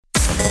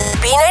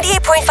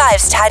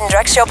B98.5's Tad and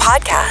Drex Show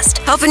podcast,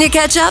 helping you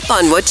catch up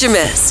on what you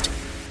missed.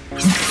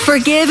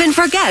 Forgive and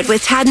forget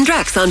with Tad and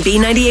Drex on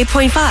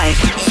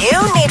B98.5.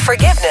 You need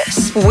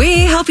forgiveness. We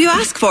help you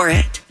ask for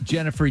it.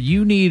 Jennifer,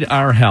 you need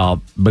our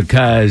help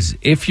because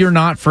if you're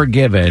not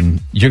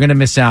forgiven, you're going to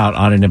miss out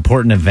on an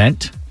important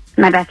event.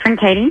 My best friend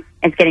Katie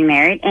is getting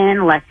married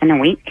in less than a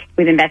week.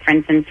 We've been best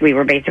friends since we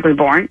were basically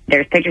born.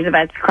 There's pictures of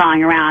us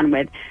crawling around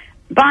with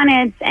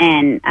bonnets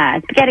and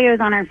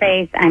SpaghettiOs on our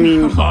face. I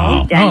mean,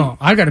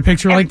 I got a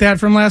picture like that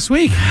from last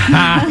week.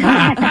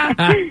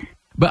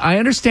 But I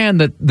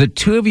understand that the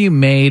two of you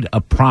made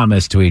a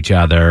promise to each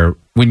other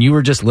when you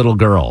were just little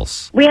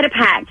girls. We had a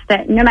pact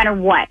that no matter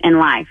what in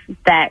life,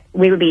 that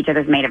we would be each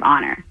other's maid of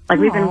honor. Like,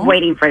 we've been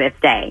waiting for this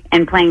day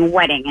and playing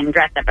wedding and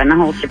dress up and the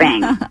whole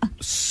shebang.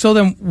 So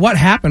then what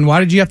happened? Why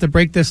did you have to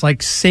break this,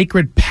 like,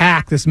 sacred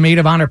pact, this maid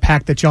of honor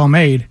pact that y'all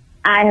made?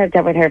 I hooked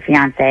up with her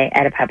fiance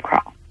at a pub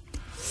crawl.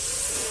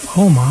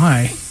 Oh,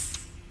 my.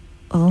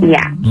 Oh.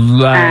 Yeah.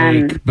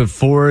 Like,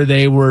 before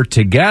they were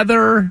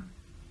together?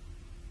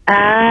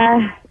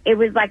 It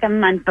was like a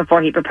month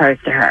before he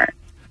proposed to her.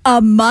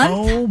 A month?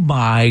 Oh,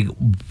 my.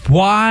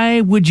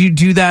 Why would you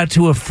do that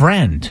to a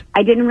friend?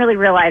 I didn't really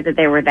realize that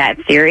they were that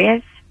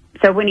serious.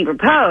 So when he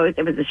proposed,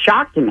 it was a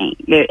shock to me.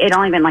 It'd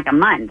only been like a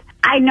month.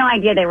 I had no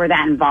idea they were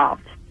that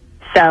involved.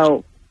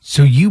 So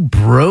you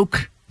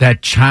broke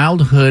that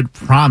childhood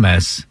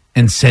promise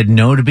and said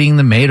no to being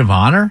the maid of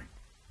honor?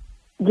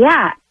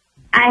 Yeah.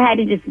 I had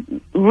to just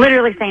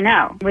literally say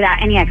no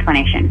without any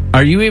explanation.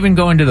 Are you even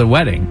going to the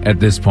wedding at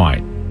this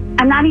point?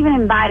 I'm not even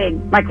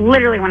invited. Like,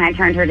 literally, when I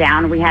turned her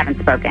down, we haven't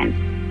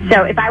spoken.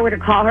 So if I were to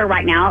call her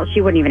right now,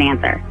 she wouldn't even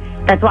answer.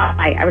 That's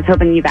why I was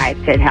hoping you guys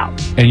could help.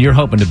 And you're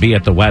hoping to be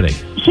at the wedding?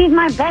 She's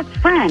my best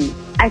friend.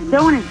 I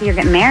still want to see her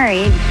get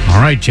married.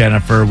 All right,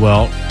 Jennifer.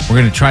 Well, we're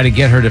going to try to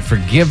get her to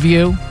forgive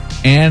you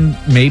and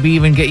maybe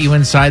even get you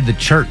inside the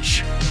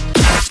church.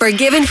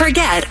 Forgive and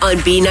forget on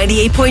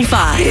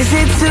B98.5. Is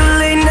it too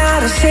late now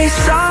to say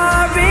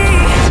sorry?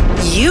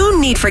 You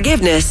need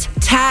forgiveness.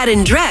 Tad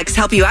and Drex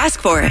help you ask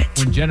for it.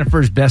 When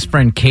Jennifer's best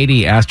friend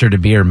Katie asked her to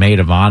be her maid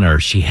of honor,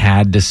 she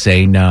had to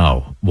say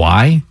no.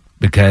 Why?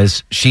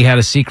 Because she had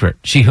a secret.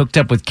 She hooked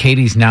up with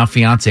Katie's now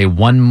fiance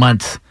 1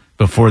 month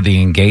before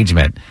the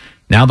engagement.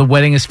 Now the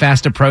wedding is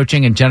fast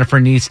approaching and Jennifer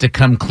needs to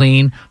come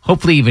clean,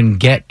 hopefully even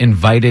get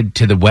invited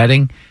to the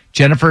wedding.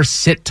 Jennifer,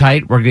 sit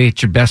tight. We're going to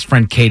get your best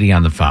friend Katie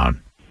on the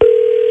phone.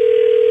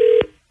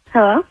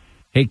 Hello?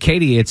 Hey,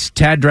 Katie, it's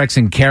Tad, Drex,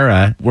 and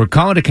Kara. We're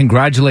calling to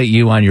congratulate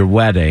you on your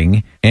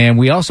wedding, and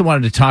we also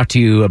wanted to talk to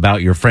you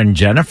about your friend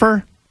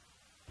Jennifer.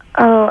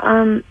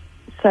 Oh,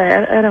 sorry,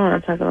 I don't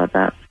want to talk about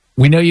that.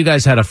 We know you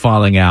guys had a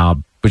falling out,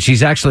 but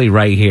she's actually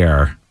right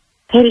here.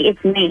 Katie,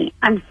 it's me.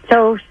 I'm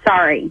so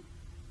sorry.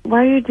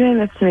 Why are you doing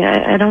this to me?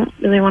 I don't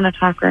really want to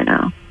talk right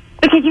now.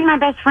 Because you're my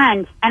best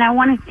friend, and I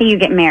want to see you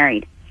get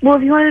married. Well,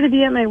 if you wanted to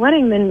be at my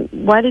wedding, then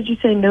why did you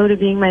say no to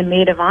being my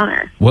maid of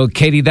honor? Well,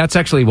 Katie, that's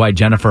actually why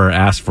Jennifer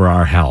asked for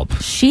our help.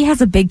 She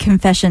has a big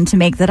confession to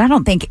make that I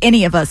don't think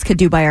any of us could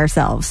do by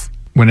ourselves.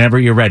 Whenever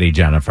you're ready,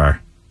 Jennifer.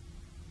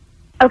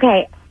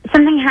 Okay,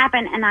 something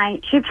happened, and I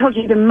should have told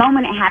you the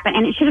moment it happened,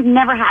 and it should have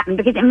never happened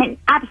because it meant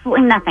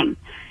absolutely nothing.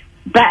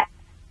 But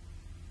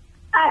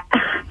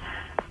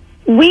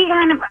we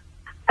kind of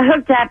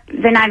hooked up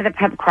the night of the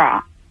pub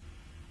crawl.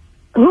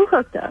 Who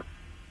hooked up?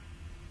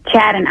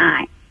 Chad and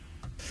I.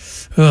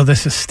 Oh,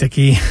 this is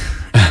sticky.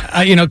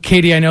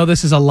 Katie, I know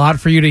this is a lot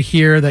for you to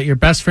hear that your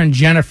best friend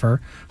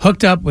Jennifer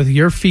hooked up with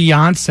your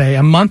fiance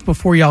a month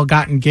before y'all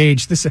got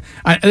engaged. This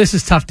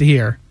is tough to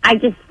hear. I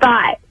just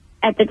thought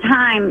at the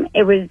time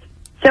it was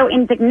so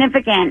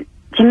insignificant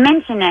to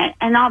mention it,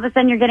 and all of a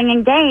sudden you're getting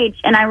engaged,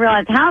 and I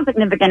realized how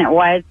significant it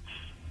was,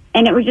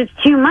 and it was just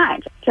too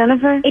much.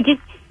 Jennifer?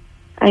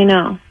 I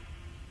know.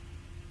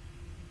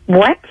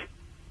 What?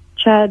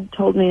 Chad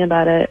told me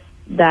about it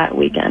that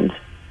weekend.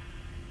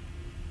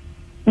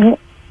 So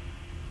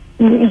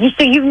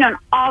you've known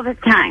all this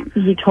time?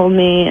 He told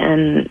me,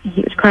 and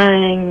he was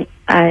crying.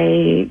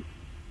 I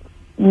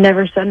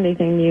never said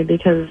anything to you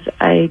because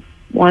I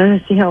wanted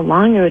to see how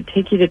long it would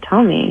take you to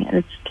tell me. And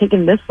it's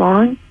taken this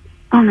long.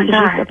 Oh, my God.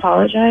 God. Just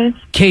apologize.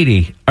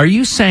 Katie, are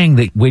you saying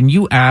that when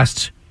you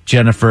asked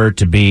Jennifer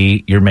to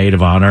be your maid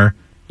of honor,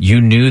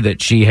 you knew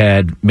that she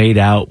had made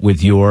out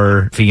with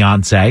your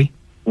fiance?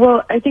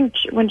 Well, I think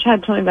when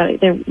Chad told me about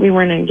it, we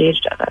weren't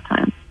engaged at that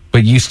time.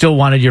 But you still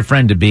wanted your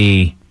friend to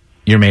be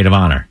your maid of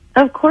honor?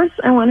 Of course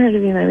I want her to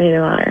be my maid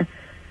of honor.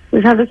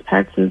 We've had this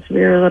pact since we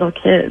were little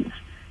kids.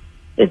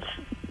 It's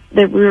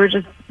that we were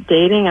just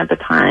dating at the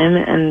time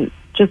and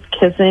just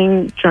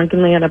kissing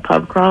drunkenly at a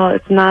pub crawl.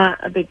 It's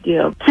not a big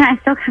deal. Can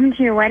I still come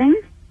to your wedding?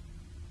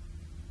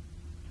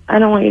 I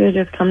don't want you to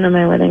just come to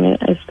my wedding.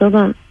 I still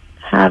don't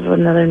have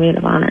another maid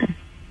of honor.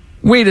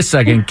 Wait a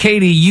second.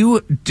 Katie,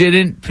 you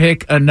didn't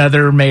pick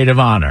another maid of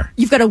honor.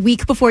 You've got a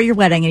week before your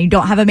wedding and you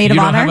don't have a maid of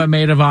honor? You don't have a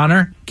maid of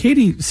honor?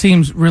 Katie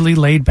seems really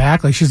laid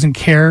back, like she doesn't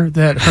care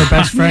that her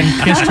best friend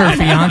kissed her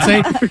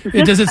fiance.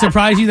 Does it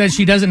surprise you that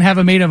she doesn't have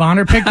a maid of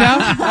honor picked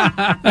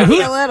out? A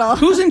little.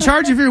 Who's in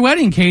charge of your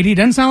wedding, Katie?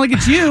 Doesn't sound like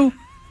it's you.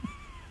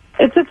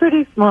 It's a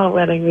pretty small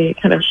wedding. We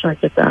kind of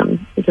shrunk it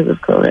down because of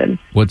COVID.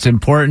 What's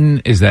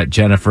important is that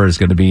Jennifer is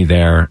going to be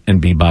there and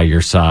be by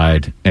your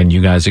side, and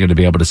you guys are going to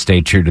be able to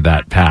stay true to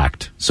that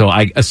pact. So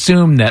I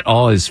assume that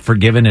all is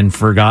forgiven and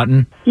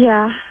forgotten.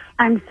 Yeah,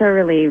 I'm so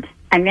relieved.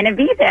 I'm going to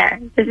be there.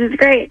 This is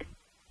great.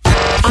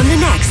 On the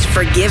next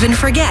Forgive and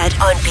Forget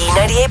on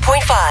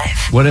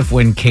B98.5. What if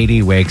when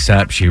Katie wakes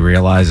up, she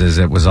realizes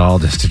it was all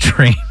just a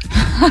dream?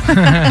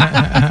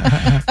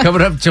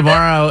 Coming up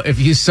tomorrow, if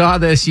you saw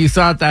this, you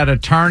thought that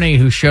attorney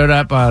who showed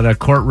up on a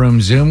courtroom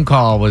Zoom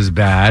call was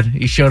bad.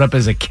 He showed up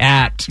as a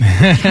cat.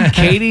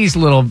 Katie's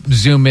little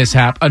Zoom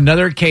mishap,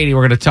 another Katie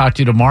we're going to talk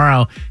to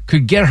tomorrow,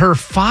 could get her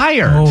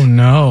fired. Oh,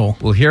 no.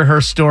 We'll hear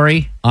her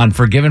story on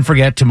Forgive and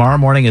Forget tomorrow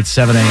morning at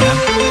 7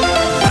 a.m.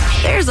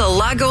 There's a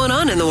lot going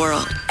on in the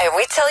world, and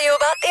we tell you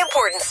about the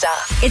important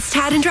stuff. It's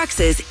Tad and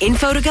Drex's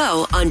Info to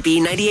Go on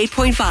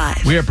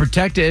B98.5. We are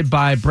protected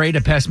by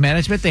Breda Pest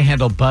Management. They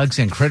handle bugs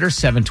and critters.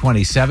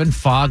 727,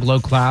 fog, low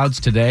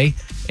clouds today,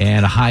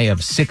 and a high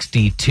of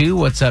 62.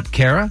 What's up,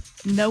 Kara?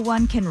 No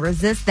one can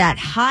resist that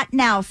hot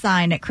now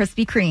sign at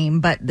Krispy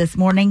Kreme, but this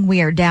morning we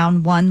are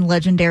down one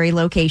legendary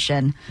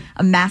location.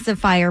 A massive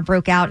fire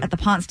broke out at the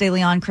Ponce de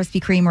Leon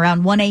Krispy Kreme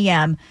around 1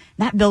 a.m.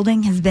 That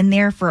building has been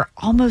there for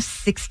almost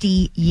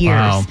 60 years.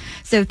 Wow.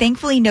 So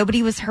thankfully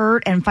nobody was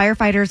hurt and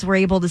firefighters were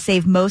able to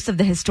save most of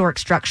the historic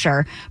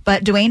structure.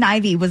 But Dwayne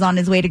Ivey was on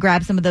his way to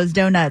grab some of those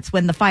donuts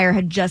when the fire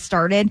had just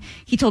started.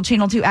 He told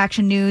Channel 2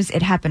 Action News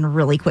it happened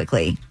really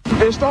quickly.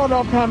 It started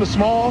off kind of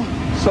small,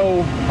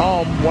 so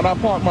when I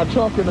parked my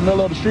truck in the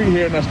middle of the street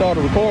here and I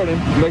started recording,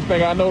 next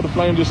thing I know, the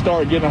flame just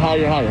started getting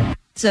higher and higher.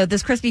 So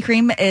this Krispy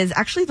Kreme is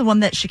actually the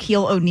one that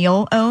Shaquille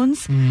O'Neal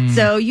owns.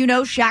 So,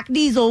 Shaq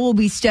Diesel will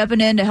be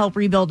stepping in to help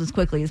rebuild as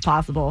quickly as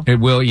possible. It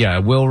will,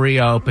 it will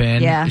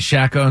reopen. Yeah.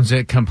 Shaq owns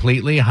it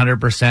completely,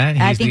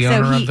 100%. He's the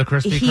owner of the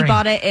Krispy Kreme. He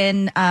bought it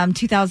in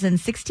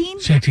 2016.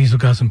 Shaq Diesel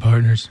got some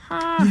partners.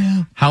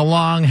 Yeah. How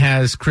long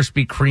has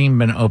Krispy Kreme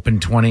been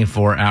open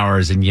 24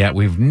 hours, and yet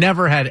we've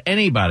never had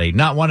anybody,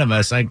 not one of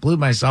us, I include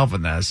myself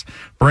in this,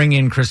 bring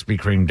in Krispy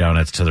Kreme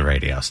donuts to the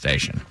radio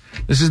station?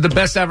 This is the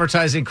best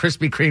advertising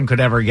Krispy Kreme could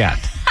ever get.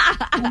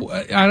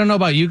 I don't know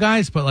about you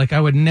guys, but I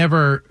would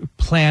never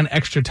plan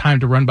extra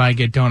time to run by and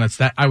get donuts.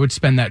 That I would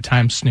spend that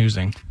time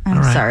snoozing.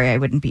 I'm sorry, I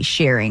wouldn't be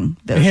sharing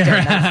those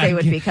donuts. They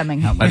would be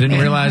coming home with I didn't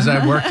me. realize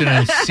I worked in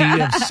a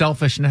sea of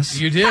selfishness.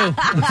 You do.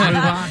 Let's move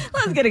on.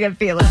 Let's get a good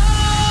feeling.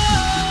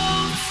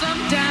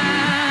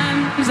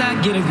 Sometimes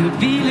I get a good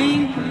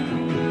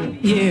feeling.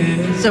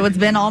 Yeah. So it's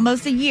been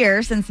almost a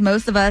year since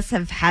most of us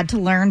have had to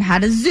learn how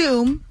to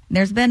Zoom.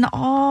 There's been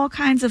all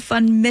kinds of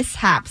fun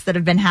mishaps that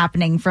have been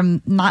happening,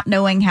 from not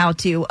knowing how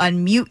to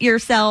unmute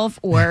yourself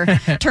or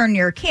turn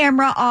your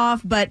camera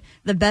off. But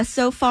the best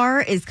so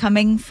far is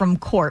coming from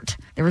court.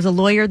 There was a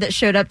lawyer that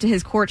showed up to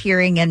his court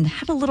hearing and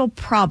had a little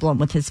problem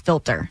with his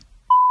filter.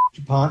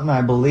 Ponton,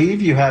 I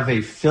believe you have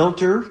a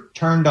filter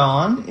turned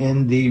on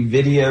in the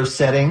video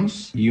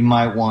settings. You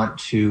might want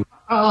to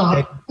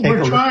take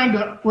we're trying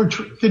to.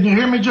 Can you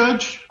hear me,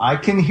 Judge? I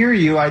can hear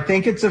you. I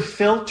think it's a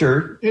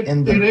filter. It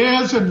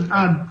is, and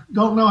I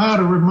don't know how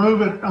to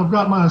remove it. I've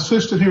got my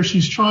assistant here.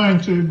 She's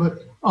trying to,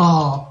 but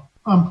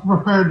I'm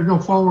prepared to go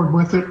forward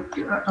with it.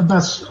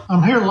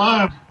 I'm here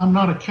live. I'm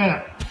not a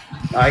cat.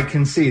 I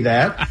can see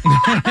that.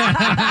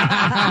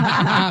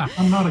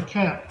 I'm not a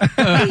cat.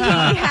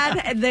 He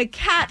had the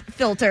cat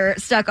filter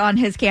stuck on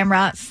his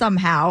camera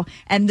somehow,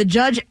 and the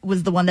judge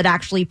was the one that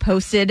actually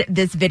posted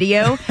this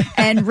video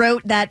and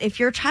wrote that if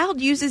your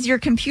child uses your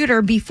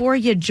computer before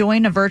you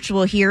join a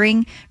virtual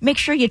hearing, make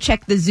sure you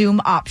check the Zoom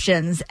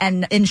options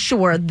and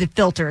ensure the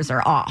filters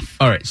are off.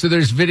 All right, so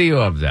there's video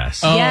of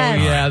this. Oh,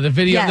 Yes. yeah, the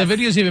video. Yes. The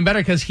video's even better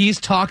because he's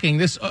talking.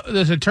 This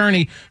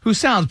attorney, who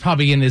sounds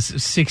probably in his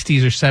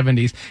 60s or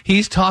 70s,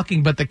 he's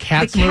talking, but the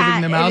cat's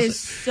moving the mouse. It is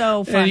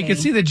so funny. And you can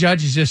see the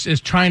judge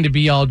is trying to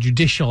be all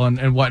judicial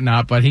and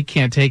whatnot, but he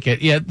can't take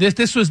it. Yeah,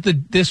 this was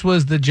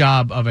the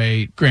job of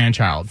a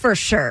grandchild. For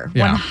sure.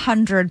 Yeah.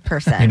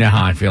 100%. You know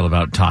how I feel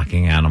about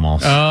talking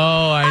animals. Oh,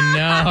 I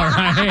know,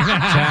 right?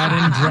 Tad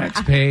and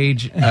Drex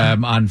page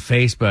on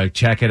Facebook.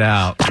 Check it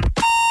out.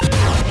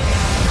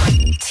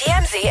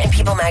 TMZ and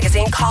People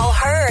Magazine call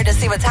her to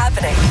see what's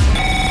happening.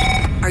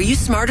 Are You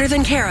Smarter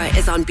Than Kara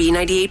is on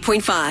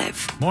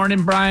B98.5.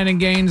 Morning, Brian in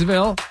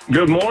Gainesville.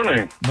 Good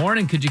morning.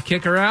 Morning. Could you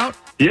kick her out?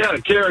 Yeah,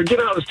 Kara, get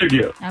out of the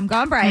studio. I'm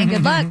gone, Brian.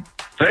 Good luck.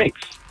 Thanks.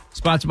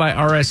 Sponsored by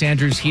RS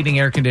Andrews Heating,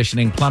 Air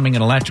Conditioning, Plumbing,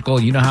 and Electrical.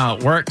 You know how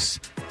it works.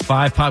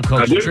 5 pop I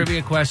culture do.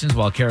 trivia questions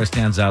while Kara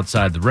stands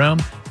outside the room.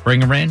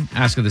 Bring her in,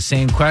 ask her the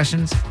same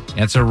questions.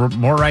 Answer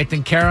more right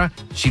than Kara.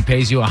 She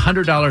pays you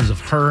 $100 of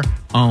her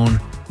own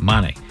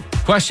money.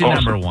 Question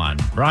Awesome. number 1.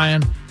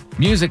 Brian,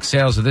 music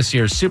sales of this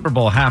year's Super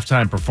Bowl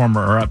halftime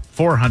performer are up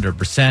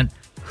 400%.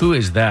 Who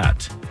is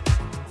that?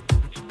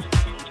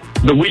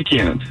 The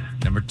Weekend.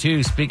 Number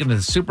 2, speaking of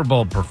the Super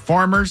Bowl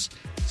performers,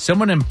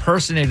 someone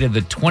impersonated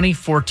the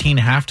 2014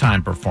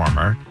 halftime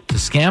performer to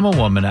scam a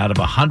woman out of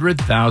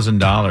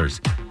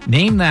 $100,000.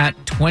 Name that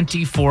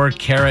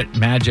 24-karat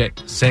magic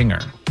singer.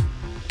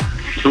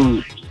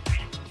 Bruno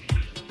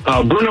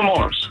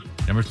Mars.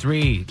 Number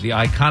 3, the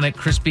iconic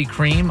Krispy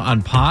Kreme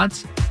on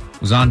Ponce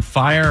was on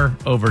fire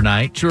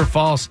overnight. True or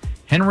false?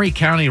 Henry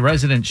County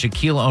resident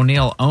Shaquille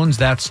O'Neal owns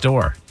that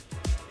store.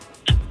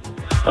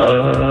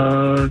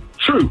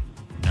 True.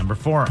 Number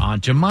 4,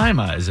 Aunt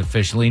Jemima is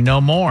officially no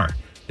more.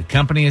 The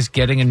company is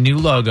getting a new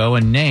logo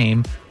and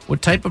name.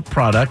 What type of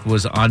product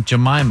was Aunt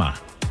Jemima?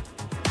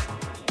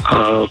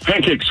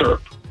 Pancake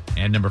syrup.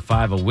 And number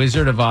 5, a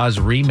Wizard of Oz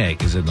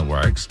remake is in the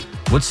works.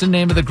 What's the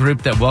name of the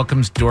group that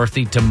welcomes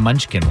Dorothy to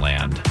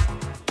Munchkinland?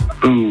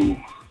 Ooh.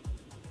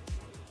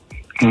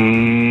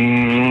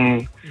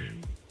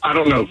 I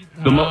don't know.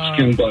 The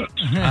Munchkin Buns.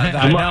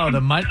 I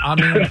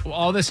know.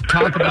 All this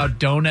talk about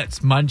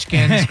donuts,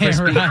 Munchkins,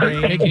 Krispy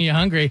Kreme. Making you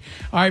hungry.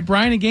 All right,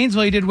 Brian in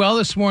Gainesville, you did well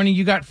this morning.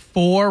 You got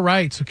 4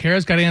 right. So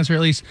Kara's got to answer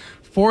at least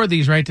 4 of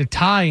these right to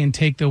tie and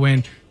take the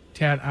win.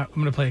 Tad, I'm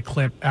going to play a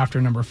clip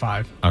after number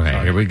 5.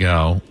 Okay, here we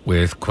go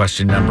with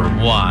question number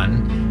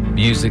 1.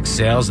 Music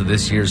sales of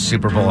this year's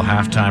Super Bowl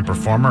halftime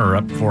performer are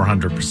up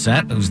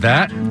 400%. Who's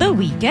that? The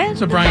Weeknd.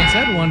 So Brian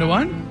said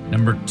 1-1.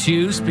 Number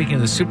 2, speaking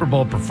of the Super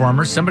Bowl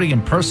performer, somebody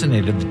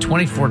impersonated the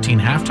 2014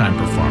 halftime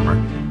performer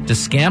to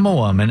scam a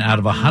woman out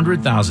of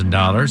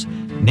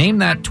 $100,000. Name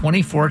that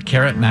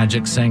 24-karat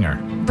magic singer.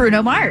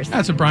 Bruno Mars.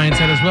 That's what Brian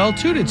said as well,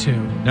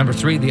 2-2. Number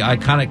 3, the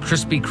iconic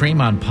Krispy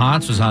Kreme on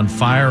Ponce was on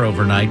fire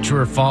overnight. True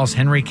or false?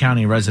 Henry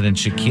County resident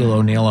Shaquille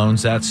O'Neal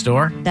owns that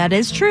store. That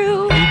is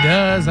true. He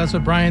does. That's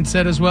what Brian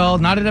said as well.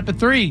 Knotted up at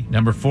 3.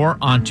 Number 4,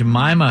 Aunt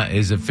Jemima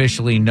is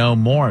officially no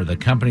more. The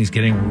company's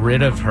getting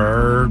rid of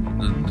her,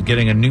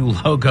 getting a new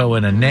logo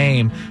and a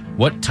name.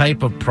 What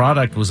type of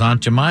product was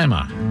Aunt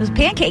Jemima? It was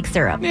pancake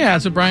syrup. Yeah,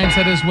 that's what Brian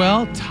said as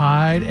well.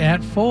 Tied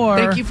at 4.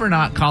 Thank you for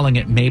not calling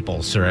it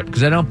maple syrup,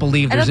 because I don't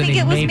believe there's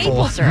any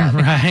maple syrup.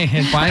 Right.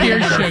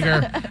 Pure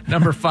sugar.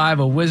 Number 5,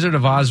 a Wizard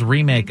of Oz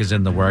remake is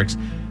in the works.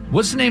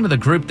 What's the name of the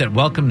group that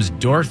welcomes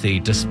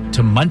Dorothy to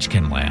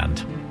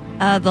Munchkinland?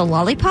 The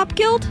Lollipop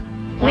Guild?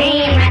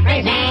 We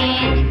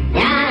represent the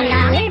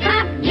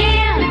Lollipop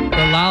Guild.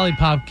 The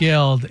Lollipop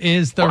Guild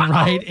is the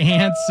right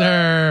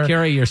answer.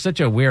 Carrie, you're such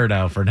a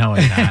weirdo for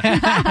knowing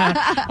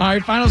that. All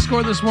right, final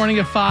score this morning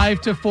of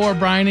 5-4.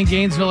 Brian in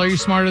Gainesville, are you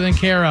smarter than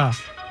Kara?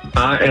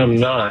 I am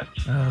not.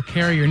 Oh,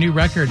 Kara, your new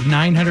record,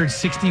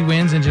 960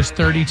 wins and just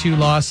 32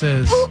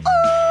 losses. Ooh,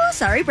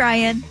 sorry,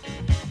 Brian.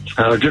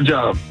 Good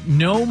job.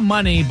 No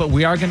money, but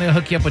we are going to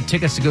hook you up with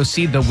tickets to go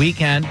see The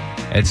Weeknd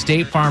at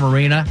State Farm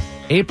Arena,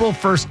 April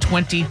 1st,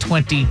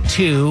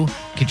 2022.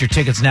 Get your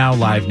tickets now,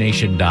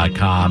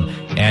 livenation.com.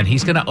 And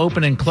he's going to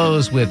open and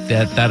close with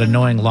that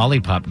annoying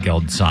Lollipop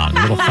Guild song.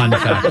 A little fun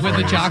fact. With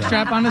the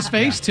jockstrap on his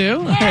face,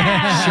 too?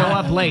 Yeah. Show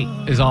up late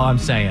is all I'm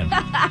saying.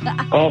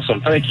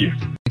 Awesome. Thank you.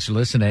 Thanks for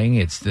listening.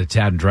 It's the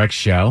Tad and Drex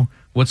Show.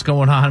 What's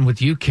going on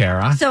with you,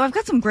 Kara? So I've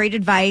got some great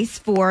advice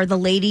for the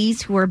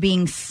ladies who are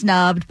being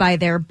snubbed by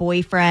their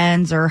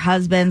boyfriends or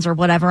husbands or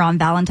whatever on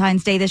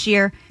Valentine's Day this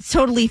year. It's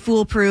totally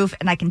foolproof,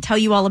 and I can tell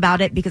you all about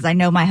it because I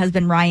know my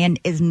husband Ryan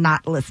is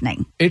not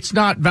listening. It's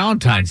not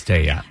Valentine's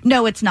Day yet.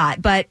 No, it's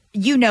not, but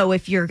you know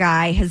if your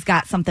guy has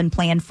got something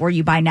planned for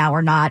you by now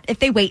or not. If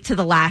they wait to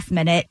the last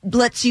minute,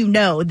 lets you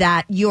know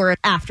that you're an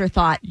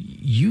afterthought.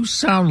 You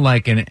sound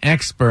like an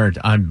expert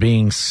on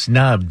being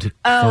snubbed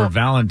for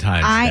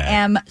Valentine's Day. I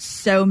am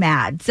so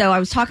mad. So I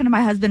was talking to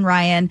my husband,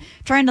 Ryan,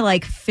 trying to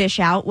fish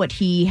out what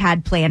he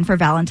had planned for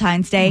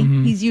Valentine's Day.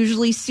 Mm-hmm. He's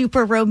usually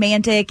super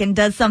romantic and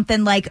does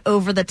something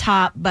over the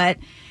top, but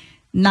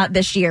not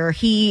this year.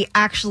 He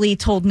actually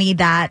told me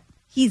that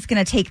he's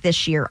going to take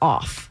this year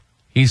off.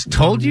 He's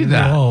told you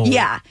that? Whoa.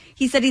 Yeah.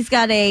 He said he's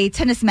got a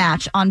tennis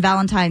match on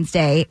Valentine's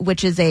Day,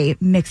 which is a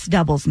mixed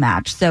doubles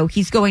match. So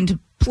he's going to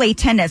play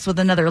tennis with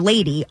another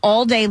lady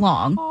all day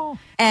long. Oh.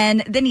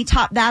 And then he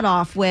topped that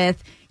off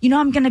with,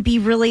 I'm going to be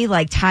really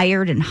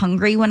tired and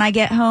hungry when I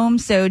get home.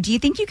 So do you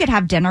think you could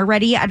have dinner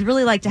ready? I'd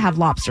really like to have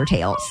lobster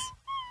tails.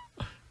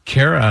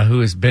 Kara, who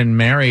has been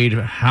married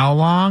how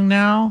long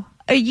now?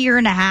 A year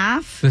and a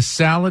half. The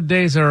salad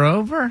days are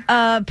over?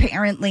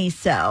 Apparently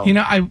so.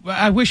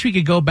 I wish we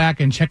could go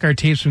back and check our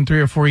tapes from 3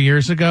 or 4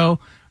 years ago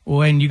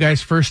when you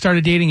guys first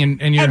started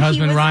dating and your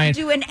husband, Ryan.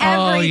 Doing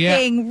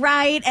everything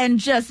right and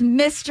just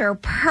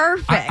Mr.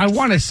 Perfect. I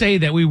want to say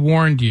that we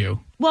warned you.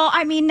 Well,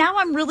 now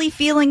I'm really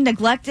feeling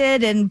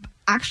neglected and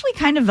actually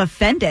kind of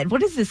offended.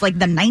 What is this, the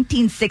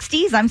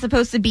 1960s? I'm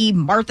supposed to be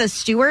Martha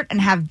Stewart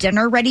and have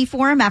dinner ready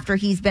for him after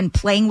he's been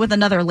playing with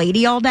another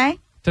lady all day?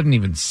 Doesn't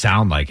even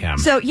sound like him.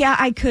 So, yeah,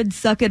 I could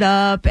suck it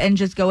up and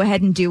just go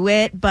ahead and do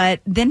it, but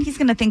then he's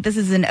going to think this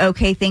is an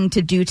okay thing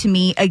to do to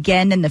me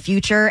again in the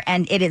future,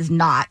 and it is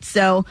not.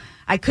 So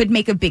I could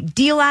make a big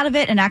deal out of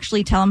it and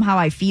actually tell him how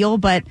I feel,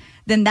 but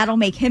then that'll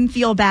make him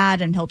feel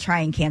bad, and he'll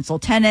try and cancel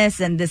tennis,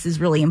 and this is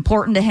really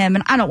important to him,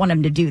 and I don't want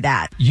him to do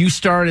that. You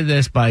started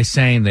this by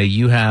saying that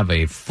you have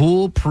a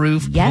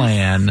foolproof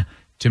plan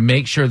to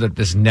make sure that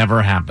this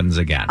never happens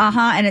again.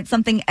 And it's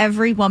something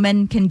every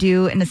woman can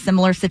do in a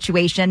similar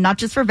situation, not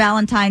just for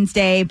Valentine's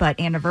Day, but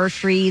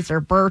anniversaries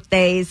or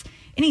birthdays,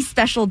 any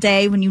special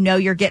day when you know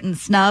you're getting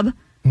snub.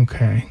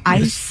 Okay.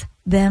 Ice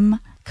them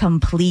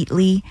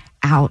completely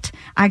out.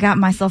 I got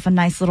myself a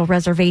nice little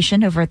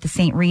reservation over at the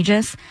St.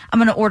 Regis. I'm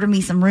going to order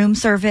me some room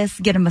service,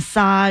 get a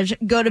massage,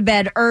 go to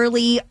bed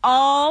early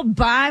all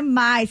by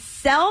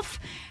myself.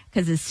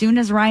 Because as soon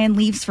as Ryan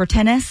leaves for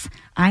tennis,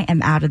 I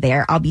am out of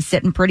there. I'll be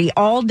sitting pretty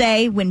all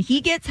day. When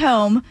he gets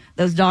home,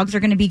 those dogs are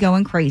going to be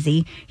going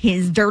crazy.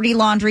 His dirty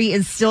laundry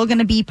is still going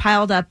to be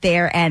piled up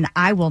there, and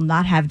I will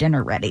not have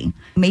dinner ready.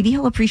 Maybe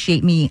he'll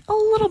appreciate me a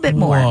little bit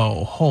more.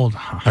 Whoa, hold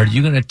on. Are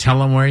you going to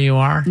tell him where you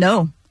are?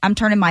 No, I'm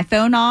turning my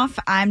phone off.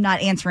 I'm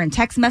not answering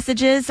text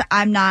messages.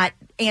 I'm not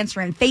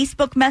answering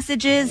Facebook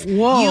messages.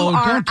 Whoa, you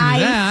are don't do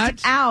iced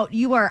that. out.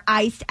 You are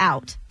iced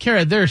out.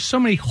 Kara, there's so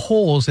many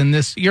holes in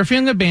this. You're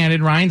feeling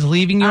abandoned. Ryan's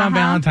leaving you on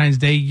Valentine's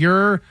Day.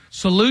 Your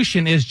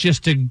solution is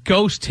just to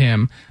ghost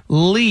him,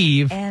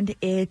 leave. And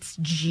it's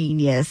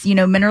genius. You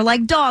know, men are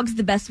like dogs.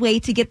 The best way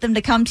to get them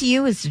to come to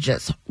you is to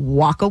just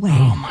walk away.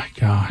 Oh, my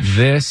gosh.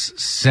 This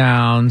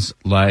sounds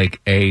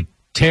like a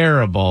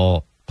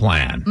terrible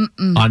plan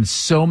on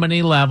so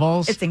many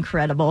levels. It's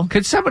incredible.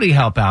 Could somebody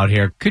help out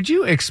here? Could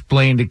you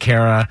explain to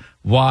Kara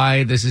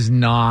why this is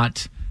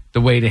not the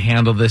way to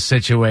handle this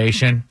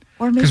situation?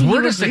 Or maybe because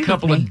we're you just a agree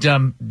couple with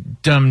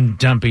of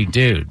dumpy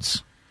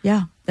dudes.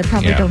 Yeah, they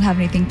probably Yeah. don't have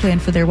anything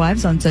planned for their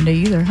wives on Sunday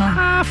either,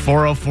 huh?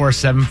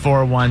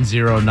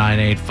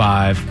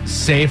 404-741-0985.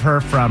 Save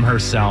her from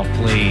herself,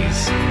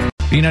 please.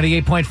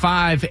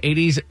 B98.5,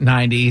 80s,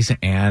 90s,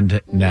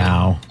 and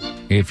now.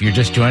 If you're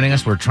just joining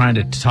us, we're trying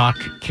to talk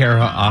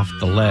Kara off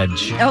the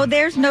ledge. Oh,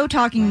 there's no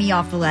talking me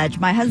off the ledge.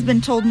 My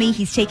husband told me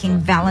he's taking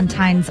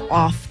Valentine's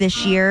off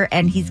this year,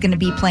 and he's going to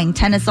be playing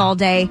tennis all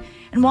day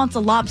and wants a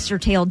lobster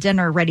tail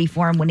dinner ready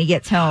for him when he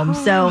gets home.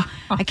 So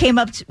I came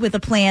up with a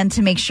plan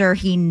to make sure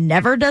he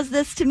never does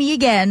this to me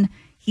again.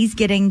 He's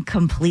getting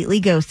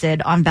completely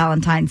ghosted on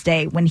Valentine's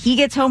Day. When he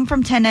gets home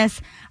from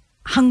tennis,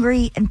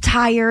 hungry and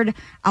tired,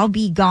 I'll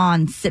be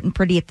gone, sitting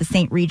pretty at the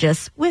St.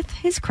 Regis with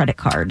his credit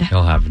card.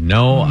 He'll have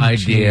no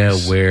idea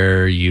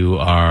where you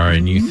are,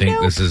 and you think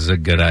Nope. this is a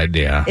good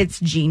idea. It's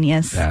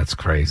genius. That's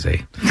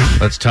crazy.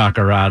 Let's talk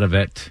her out of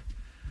it.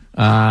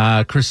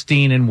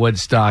 Christine in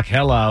Woodstock,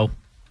 hello.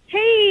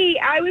 Hey,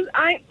 I'm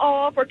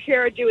all for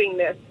Kara doing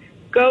this.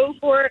 Go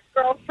for it,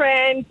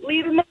 girlfriend.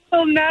 Leave him a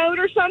little note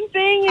or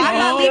something. I'm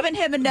not leaving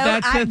him a note.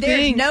 That's the There's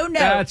thing. no note.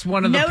 That's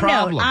one of the no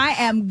problems. Note. I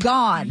am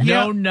gone.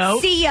 No note?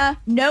 See ya.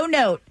 No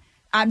note.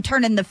 I'm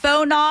turning the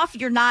phone off.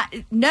 You're not.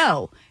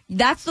 No.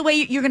 That's the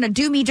way you're going to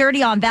do me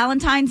dirty on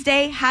Valentine's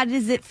Day. How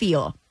does it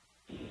feel?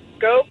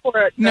 Go for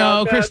it.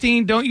 No,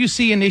 Christine, don't you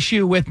see an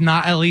issue with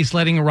not at least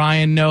letting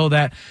Ryan know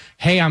that,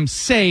 hey, I'm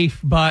safe,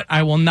 but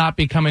I will not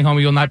be coming home.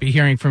 You'll not be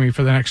hearing from me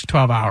for the next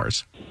 12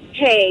 hours.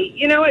 Hey,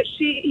 you know what?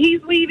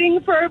 He's leaving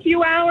for a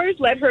few hours.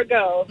 Let her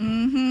go.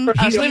 Mm-hmm.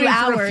 He's leaving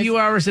for a few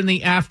hours in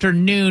the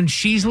afternoon.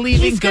 She's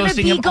leaving, He's going to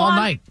ghosting be him all gone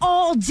night.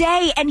 all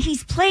day, and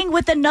he's playing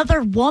with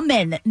another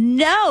woman.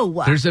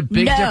 No. There's a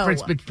big No.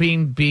 difference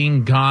between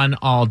being gone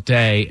all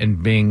day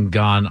and being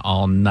gone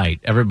all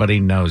night. Everybody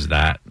knows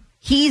that.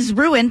 He's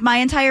ruined my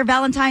entire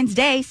Valentine's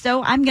Day,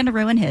 so I'm going to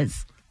ruin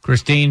his.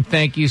 Christine,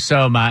 thank you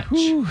so much.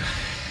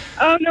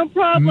 Oh, no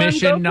problem.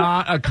 Mission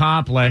not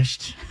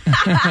accomplished.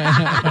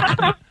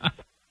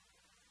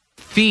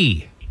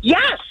 Fee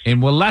Yes,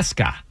 in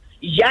Waleska.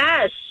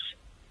 yes.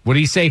 What do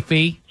you say,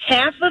 Fee?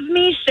 Half of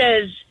me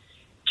says,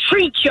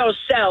 treat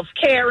yourself,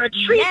 Kara,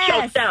 treat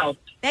Yes. yourself.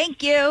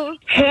 Thank you.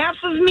 Half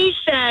of me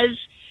says,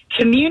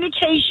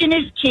 communication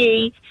is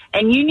key,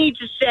 and you need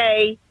to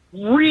say,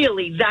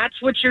 really, that's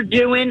what you're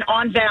doing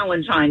on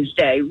Valentine's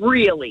Day,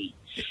 really.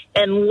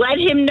 And let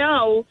him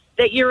know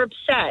that you're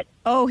upset.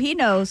 Oh, he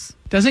knows.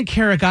 Doesn't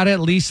Kara got to at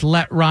least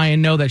let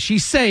Ryan know that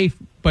she's safe,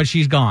 but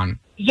she's gone?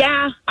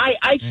 Yeah,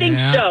 I think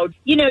Yeah. so.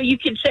 You know, you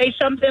could say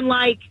something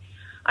like,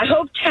 I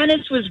hope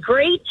tennis was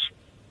great.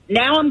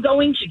 Now I'm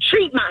going to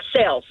treat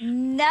myself.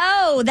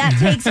 No, that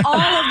takes all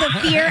of the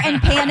fear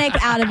and panic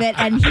out of it,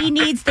 and he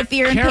needs the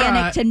fear and Kara,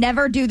 panic to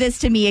never do this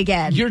to me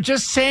again. You're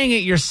just saying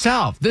it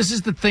yourself. This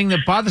is the thing that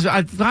bothers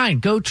me. Fine,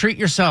 go treat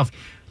yourself.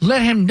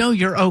 Let him know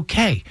you're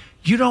okay.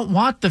 You don't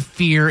want the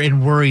fear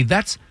and worry.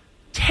 That's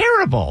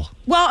terrible.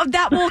 Well,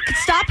 that will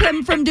stop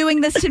him from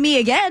doing this to me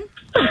again.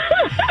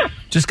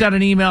 Just got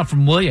an email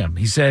from William.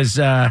 He says,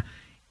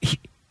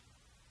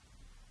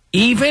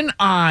 even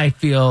I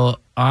feel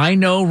I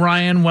know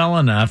Ryan well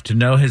enough to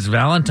know his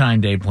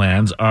Valentine's Day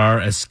plans are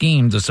a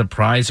scheme to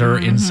surprise her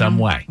in some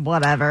way.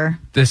 Whatever.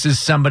 This is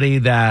somebody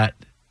that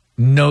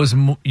knows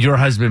your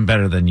husband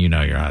better than you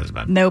know your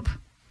husband. Nope.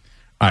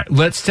 All right,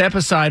 let's step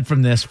aside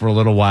from this for a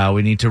little while.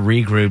 We need to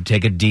regroup,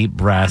 take a deep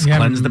breath, Yeah,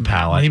 cleanse the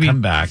palate, maybe come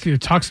back.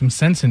 Talk some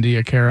sense into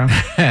you, Kara.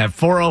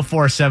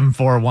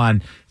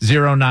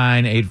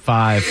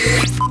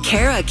 404-741-0985.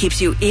 Kara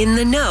keeps you in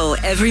the know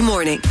every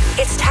morning.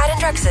 It's Tad and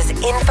Drex's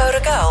Info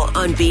to Go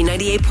on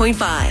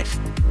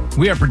B98.5.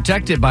 We are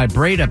protected by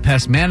Breda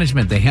Pest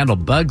Management. They handle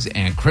bugs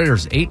and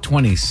critters.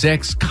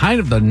 826, kind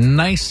of the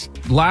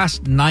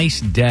last nice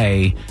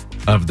day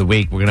of the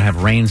week. We're going to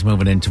have rains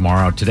moving in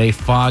tomorrow. Today,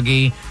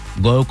 foggy,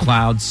 low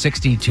clouds,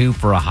 62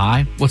 for a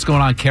high. What's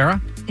going on, Kara?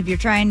 If you're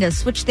trying to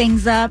switch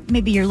things up,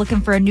 maybe you're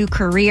looking for a new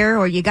career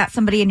or you got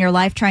somebody in your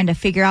life trying to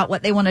figure out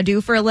what they want to do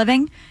for a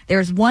living,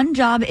 there's one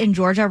job in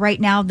Georgia right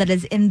now that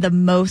is in the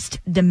most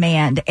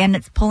demand, and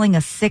it's pulling a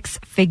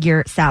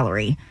 6-figure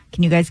salary.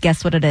 Can you guys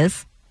guess what it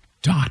is?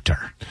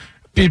 Doctor.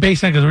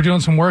 Based on, because we're doing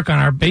some work on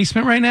our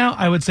basement right now,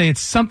 I would say it's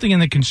something in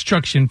the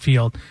construction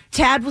field.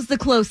 Tad was the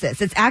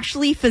closest. It's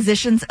actually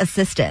physician's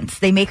assistants.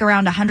 They make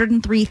around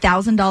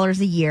 $103,000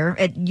 a year.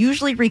 It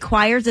usually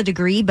requires a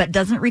degree, but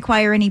doesn't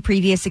require any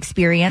previous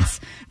experience.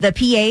 The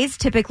PAs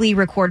typically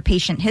record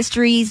patient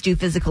histories, do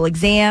physical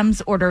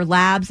exams, order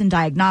labs and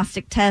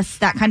diagnostic tests,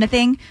 that kind of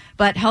thing.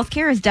 But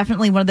healthcare is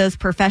definitely one of those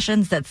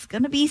professions that's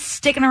going to be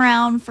sticking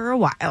around for a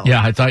while.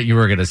 Yeah, I thought you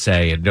were going to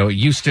say it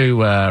used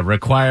to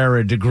require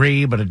a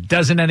degree, but it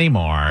doesn't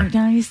anymore.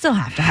 No, you still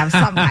have to have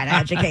some kind of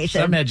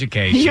education. Some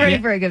education. You're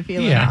ready for a good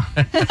feeling. Yeah.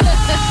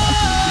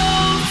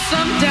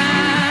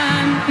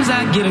 Sometimes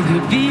I get a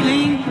good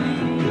feeling.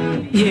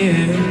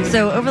 Yeah.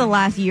 So over the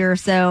last year or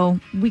so,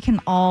 we can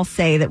all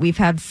say that we've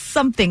had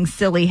something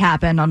silly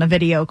happen on a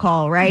video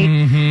call, right?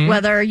 Mm-hmm.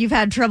 Whether you've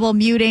had trouble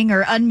muting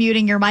or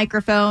unmuting your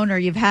microphone, or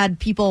you've had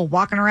people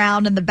walking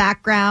around in the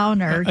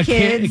background, or A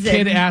kids.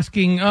 kid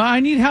asking, I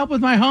need help with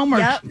my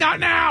homework. Yep. Not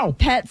now.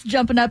 Pets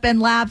jumping up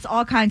in laps,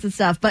 all kinds of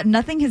stuff. But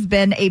nothing has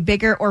been a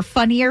bigger or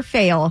funnier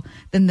fail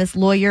than this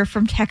lawyer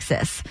from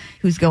Texas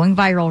who's going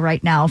viral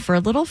right now for a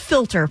little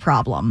filter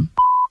problem.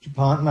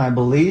 Ponton, I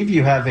believe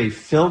you have a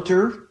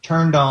filter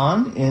turned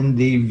on in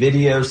the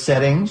video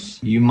settings.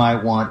 You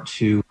might want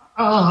to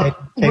take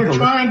We're a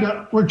trying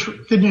to.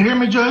 Can you hear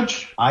me,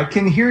 Judge? I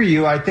can hear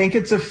you. I think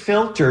it's a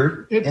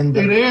filter. It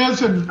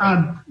is, and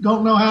I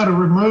don't know how to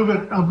remove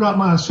it. I've got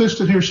my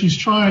assistant here. She's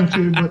trying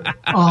to, but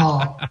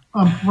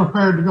I'm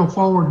prepared to go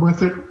forward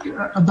with it.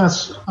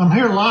 I'm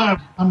here live.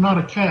 I'm not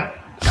a cat.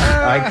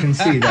 I can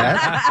see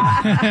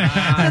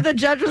that. So the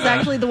judge was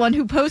actually the one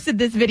who posted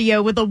this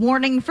video with a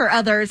warning for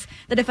others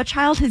that if a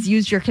child has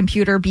used your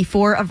computer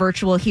before a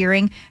virtual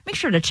hearing, make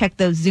sure to check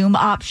those Zoom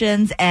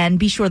options and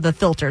be sure the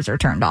filters are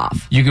turned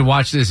off. You can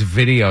watch this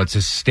video. It's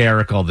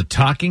hysterical. The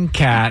talking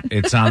cat.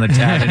 It's on the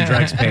Tad and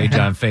Drex page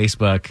on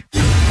Facebook.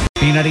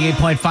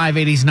 B98.5,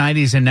 80s,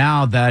 90s, and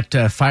now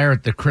that fire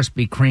at the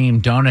Krispy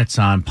Kreme donuts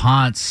on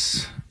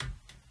Ponce,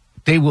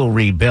 they will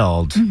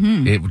rebuild.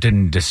 Mm-hmm. It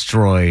didn't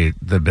destroy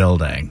the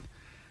building.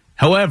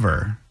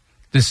 However,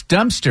 this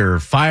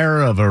dumpster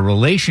fire of a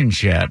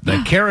relationship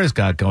that Kara's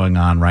got going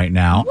on right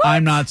now,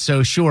 I'm not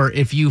so sure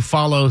if you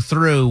follow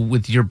through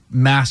with your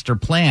master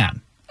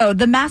plan. Oh,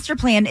 the master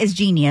plan is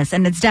genius,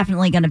 and it's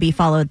definitely going to be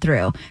followed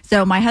through.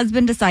 So my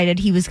husband decided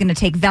he was going to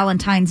take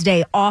Valentine's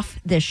Day off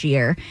this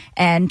year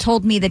and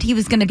told me that he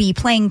was going to be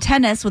playing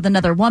tennis with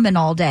another woman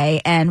all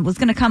day and was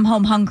going to come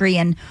home hungry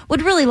and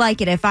would really like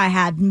it if I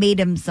had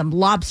made him some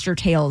lobster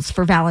tails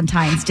for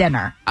Valentine's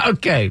dinner.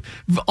 Okay.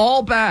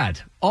 All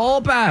bad.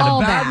 All bad.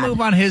 All a bad bad. move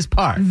on his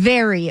part.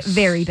 Very,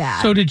 very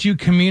bad. So did you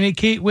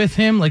communicate with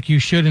him like you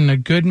should in a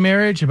good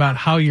marriage about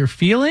how you're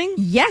feeling?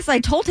 Yes,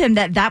 I told him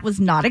that was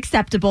not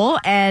acceptable,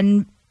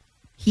 and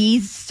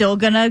he's still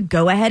going to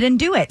go ahead and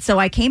do it. So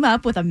I came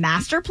up with a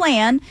master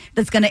plan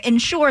that's going to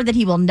ensure that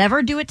he will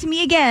never do it to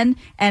me again.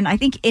 And I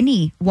think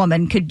any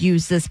woman could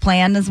use this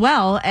plan as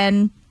well.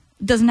 And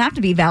it doesn't have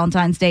to be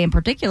Valentine's Day in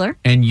particular.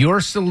 And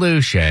your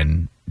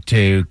solution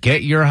to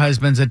get your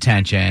husband's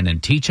attention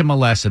and teach him a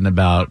lesson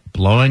about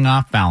blowing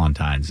off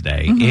Valentine's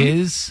Day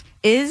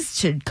is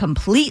to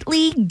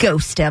completely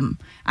ghost him.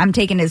 I'm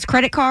taking his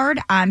credit card.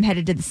 I'm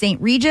headed to the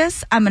St.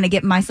 Regis. I'm going to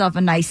get myself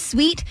a nice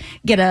suite,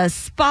 get a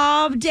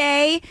spa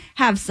day,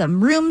 have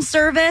some room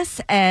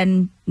service,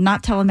 and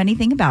not tell him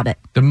anything about it.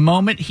 The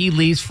moment he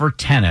leaves for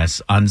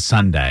tennis on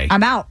Sunday,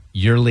 I'm out.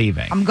 You're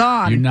leaving. I'm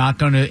gone. You're not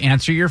going to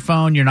answer your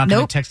phone. You're not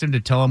going to text him to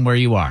tell him where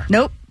you are.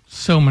 Nope.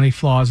 So many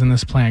flaws in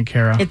this plan,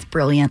 Kara. It's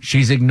brilliant.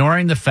 She's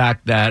ignoring the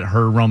fact that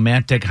her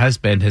romantic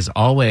husband has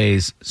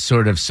always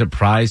sort of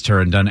surprised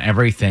her and done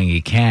everything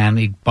he can.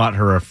 He bought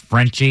her a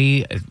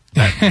Frenchie.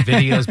 That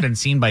video has been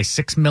seen by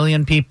 6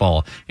 million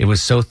people. It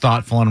was so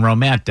thoughtful and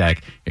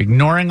romantic.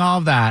 Ignoring all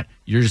of that,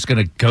 you're just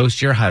going to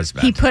ghost your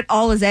husband. He put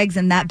all his eggs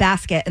in that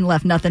basket and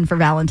left nothing for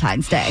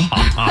Valentine's Day.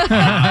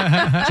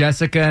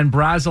 Jessica and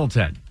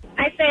Brazelton.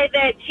 I said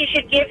that she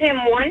should give him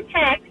one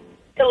text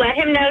to let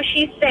him know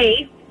she's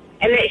safe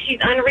and that she's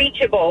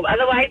unreachable.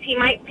 Otherwise, he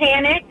might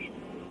panic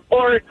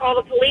or call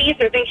the police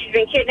or think she's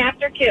been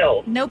kidnapped or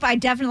killed. Nope, I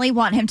definitely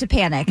want him to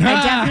panic.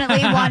 I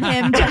definitely want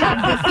him to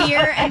have the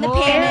fear and the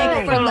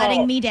panic for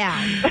letting me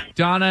down.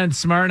 Donna and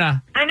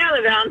Smyrna. I know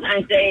that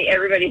Valentine's Day,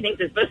 everybody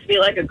thinks it's supposed to be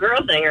like a girl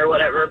thing or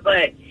whatever,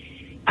 but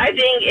I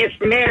think if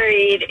you're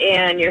married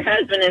and your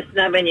husband is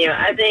snubbing you,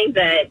 I think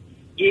that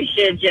you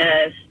should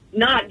just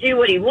not do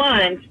what he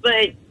wants,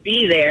 but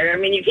be there. I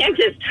mean, you can't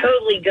just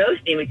totally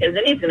ghost him because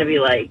then he's going to be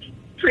like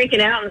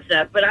freaking out and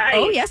stuff. But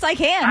Oh, yes, I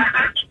can.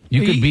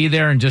 You could be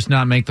there and just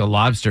not make the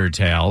lobster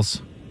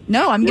tails.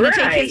 No, I'm going to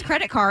take Right. his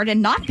credit card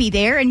and not be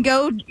there and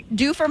go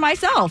do for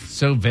myself.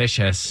 So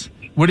vicious.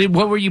 What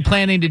were you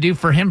planning to do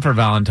for him for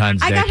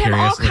Valentine's Day? I got him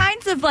all curiously?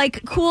 kinds of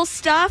like cool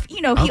stuff.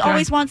 You know, he Okay.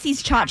 always wants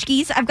these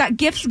tchotchkes. I've got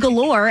gifts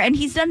galore, and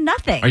he's done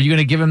nothing. Are you going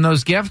to give him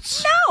those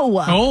gifts? No.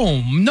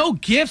 Oh, no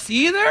gifts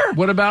either?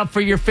 What about for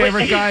your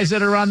favorite guys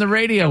that are on the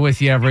radio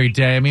with you every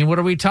day? I mean, what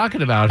are we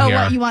talking about Oh, here?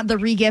 what, you want the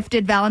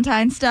regifted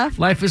Valentine stuff?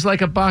 Life is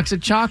like a box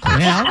of chocolates.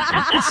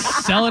 Yeah.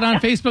 Sell it on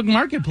Facebook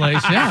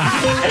Marketplace, yeah.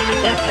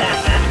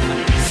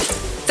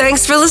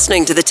 Thanks for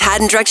listening to the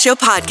Tad and Drex Show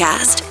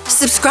podcast.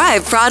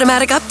 Subscribe for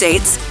automatic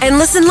updates and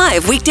listen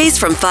live weekdays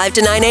from 5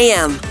 to 9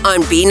 a.m.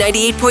 on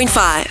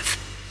B98.5.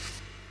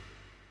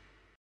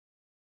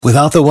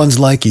 Without the ones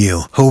like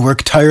you, who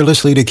work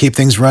tirelessly to keep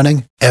things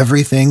running,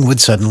 everything would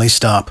suddenly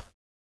stop.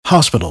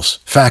 Hospitals,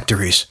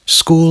 factories,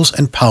 schools,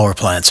 and power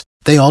plants,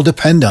 they all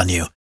depend on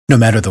you. No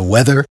matter the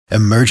weather,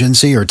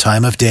 emergency, or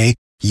time of day,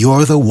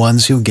 you're the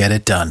ones who get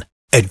it done.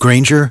 At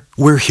Grainger,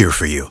 we're here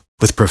for you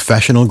with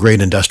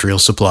professional-grade industrial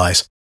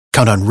supplies.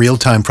 Count on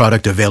real-time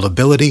product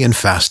availability and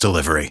fast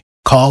delivery.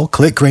 Call,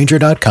 click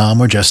Grainger.com,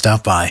 or just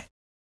stop by.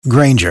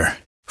 Grainger,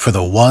 for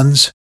the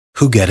ones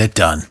who get it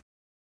done.